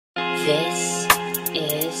This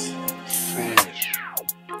is fresh.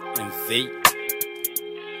 And V.Rhymes.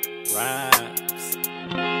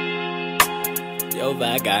 Yo,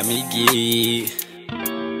 that got me geeked.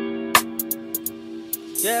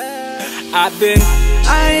 Yeah, I've been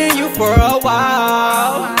eyeing you for a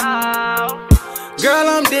while. Girl,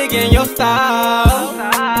 I'm digging your style.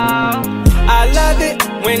 I love it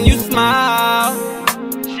when you smile.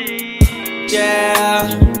 Yeah,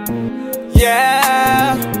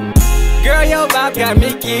 yeah. Girl, your vibe got me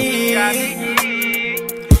geeked.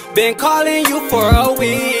 Been calling you for a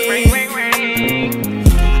week.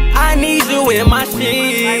 I need you in my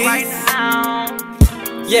sheets.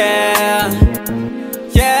 Yeah,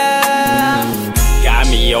 yeah. Got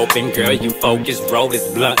me open, girl, you focus, roll this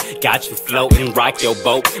blunt. Got you floating, rock your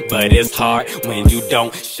boat. But it's hard when you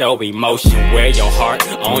don't show emotion. Wear your heart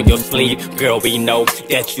on your sleeve. Girl, we know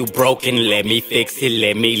that you broken. Let me fix it,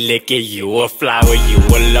 let me lick it. You a flower, you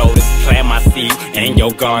a lotus. Plant my seed in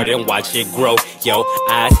your garden, watch it grow. Your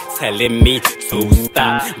eyes telling me to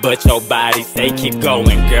stop, but your body say keep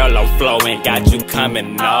going. Girl, I'm flowing, got you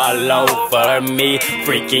coming all over me.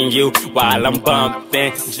 Freaking you while I'm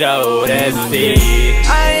bumping Jodeci.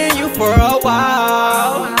 Eyeing you for a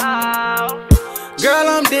while. Girl,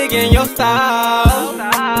 I'm digging your style.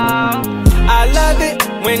 I love it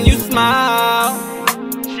when you smile.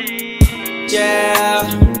 Yeah,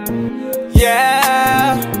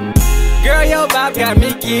 yeah. Girl, your vibe got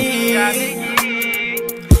me geeked.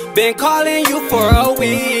 Been calling you for a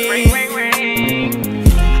week.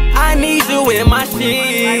 I need you in my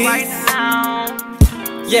sheets.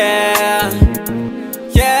 Yeah,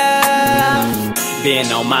 yeah.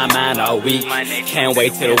 Been on my mind all week. Can't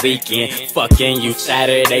wait till the weekend. Fucking you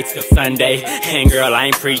Saturday till Sunday. And girl, I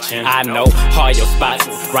ain't preaching. I know all your spots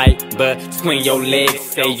right between your legs.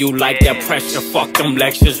 Say you like that pressure. Fuck them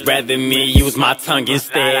lectures. Rather me use my tongue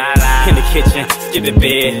instead. In the kitchen, skip the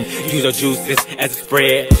bed. Use your juices as a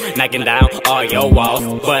spread. Knocking down all your walls.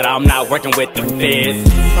 But I'm not working with the feds.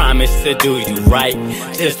 Promise to do you right,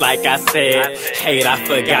 just like I said. Hate I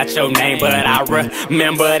forgot your name, but I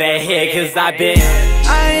remember that head. Cause I've been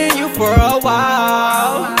eyeing you for a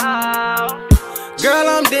while. Girl,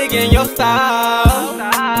 I'm digging your style.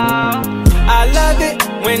 I love it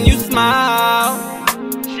when you smile.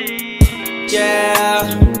 Yeah,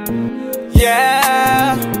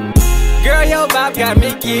 yeah. Girl, your vibe got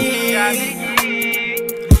me geeked.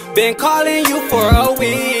 Been calling you for a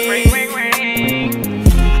week.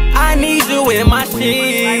 I need you in my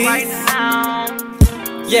sheets.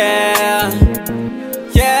 Yeah.